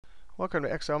Welcome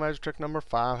to Excel Magic Trick number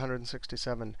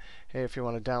 567. Hey, if you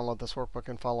want to download this workbook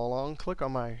and follow along, click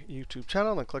on my YouTube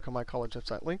channel and click on my college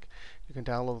website link. You can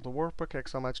download the workbook,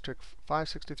 Excel Magic Trick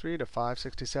 563 to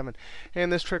 567.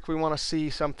 In this trick, we want to see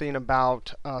something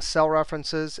about cell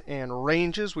references and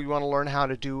ranges. We want to learn how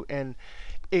to do an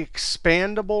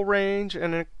expandable range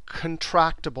and a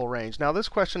contractible range. Now, this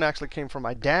question actually came from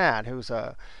my dad, who's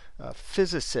a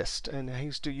physicist, and he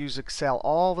used to use Excel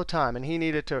all the time, and he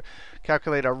needed to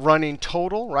calculate a running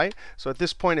total, right? So at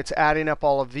this point, it's adding up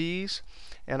all of these,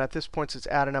 and at this point, it's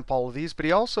adding up all of these. But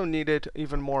he also needed,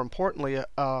 even more importantly,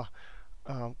 a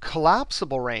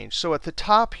collapsible range. So at the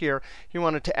top here, he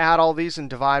wanted to add all these and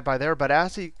divide by there, but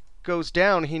as he goes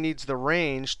down, he needs the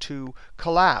range to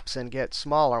collapse and get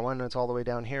smaller. When it's all the way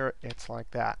down here, it's like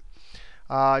that.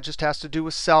 It just has to do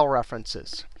with cell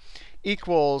references.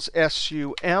 Equals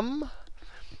SUM.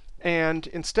 And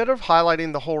instead of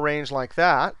highlighting the whole range like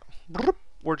that,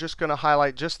 we're just going to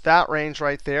highlight just that range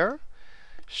right there.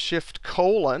 Shift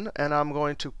colon, and I'm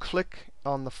going to click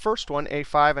on the first one,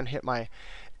 A5, and hit my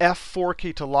F4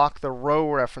 key to lock the row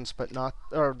reference, but not,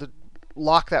 or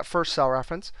lock that first cell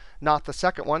reference, not the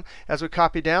second one. As we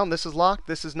copy down, this is locked,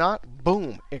 this is not.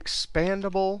 Boom,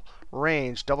 expandable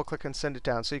range. Double click and send it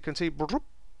down. So you can see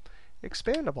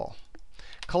expandable.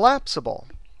 Collapsible.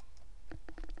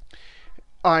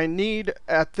 I need,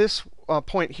 at this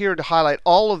point here, to highlight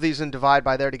all of these and divide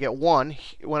by there to get 1.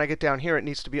 When I get down here, it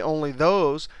needs to be only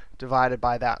those divided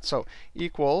by that. So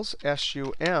equals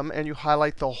SUM, and you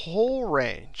highlight the whole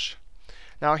range.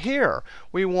 Now here,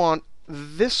 we want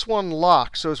this one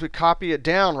locked. So as we copy it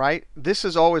down, right, this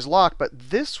is always locked, but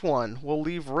this one will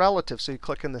leave relative. So you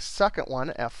click in the second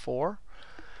one, F4.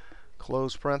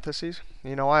 Close parentheses.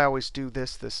 You know, I always do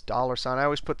this dollar sign. I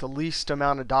always put the least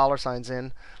amount of dollar signs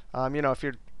in. You know, if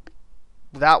you're,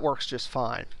 that works just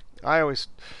fine. I always,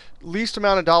 least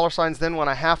amount of dollar signs. Then when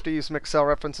I have to use mixed cell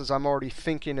references, I'm already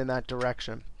thinking in that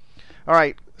direction. All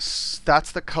right,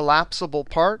 that's the collapsible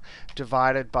part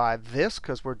divided by this,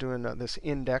 because we're doing this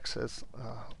index as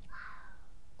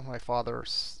my father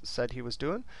said he was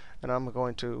doing. And I'm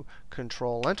going to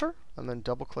Control Enter, and then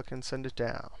double click and send it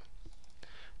down.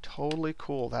 Totally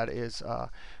cool. That is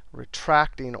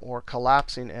retracting or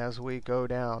collapsing as we go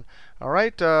down. All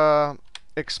right,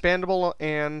 expandable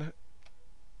and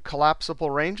collapsible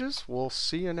ranges. We'll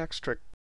see you next trick.